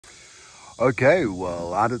Okay,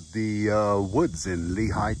 well, out at the woods in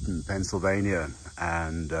Lehighton, Pennsylvania,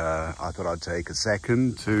 and I thought I'd take a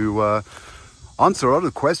second to answer a lot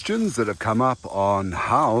of questions that have come up on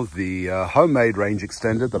how the homemade range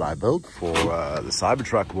extender that I built for the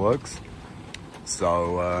Cybertruck works.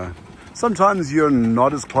 So sometimes you're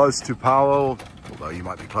not as close to power, although you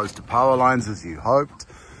might be close to power lines as you hoped.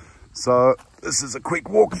 So this is a quick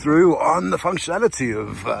walkthrough on the functionality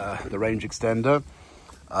of the range extender.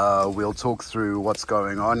 We'll talk through what's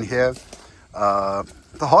going on here.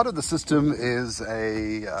 The heart of the system is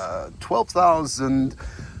a 12,000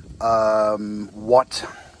 watt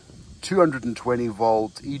 220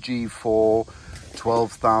 volt EG4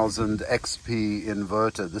 12,000 XP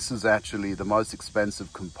inverter. This is actually the most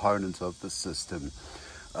expensive component of the system.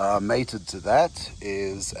 Mated to that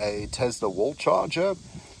is a Tesla wall charger,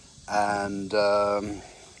 and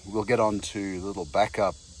we'll get on to little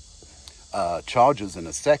backup chargers in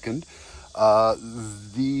a second.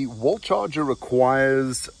 The wall charger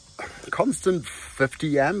requires constant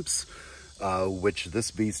 50 amps, which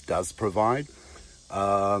this beast does provide.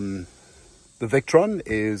 The Victron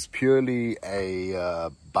is purely a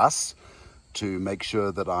bus to make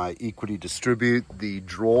sure that I equally distribute the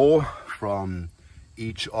draw from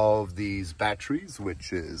each of these batteries,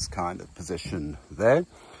 which is kind of positioned there.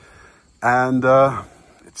 And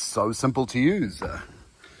it's so simple to use.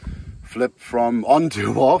 Flip from on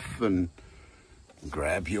to off and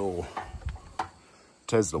grab your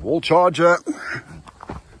Tesla wall charger,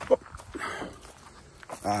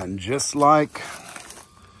 and just like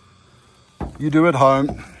you do at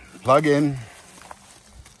home, plug in,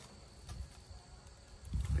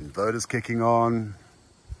 inverter's kicking on,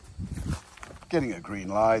 getting a green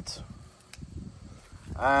light,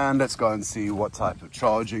 and let's go and see what type of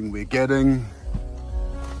charging we're getting.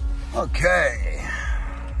 Okay.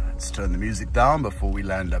 Let's turn the music down before we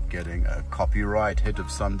land up getting a copyright hit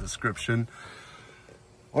of some description.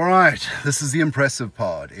 All right, this is the impressive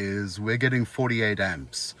part, is we're getting 48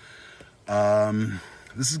 amps.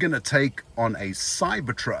 This is going to take on a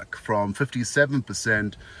Cybertruck from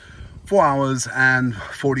 57%, 4 hours and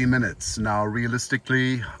 40 minutes. Now,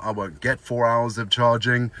 realistically, I won't get 4 hours of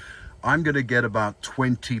charging. I'm going to get about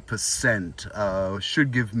 20%.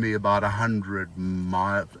 Should give me about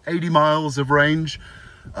 80 miles of range.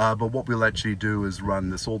 But what we'll actually do is run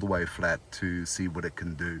this all the way flat to see what it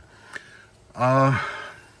can do.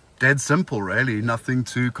 Dead simple, really. Nothing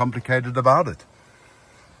too complicated about it.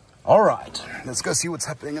 All right, let's go see what's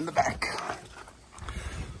happening in the back.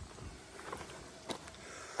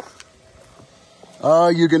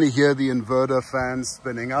 You're going to hear the inverter fans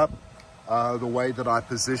spinning up. The way that I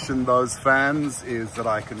position those fans is that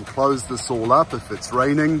I can close this all up if it's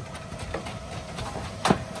raining.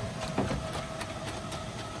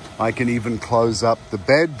 I can even close up the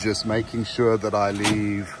bed, just making sure that I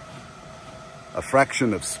leave a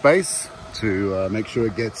fraction of space to make sure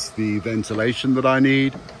it gets the ventilation that I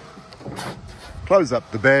need. Close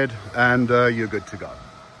up the bed and you're good to go.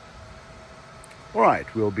 All right,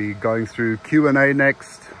 we'll be going through Q&A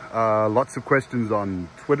next. Lots of questions on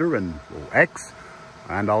Twitter or X,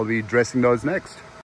 and I'll be addressing those next.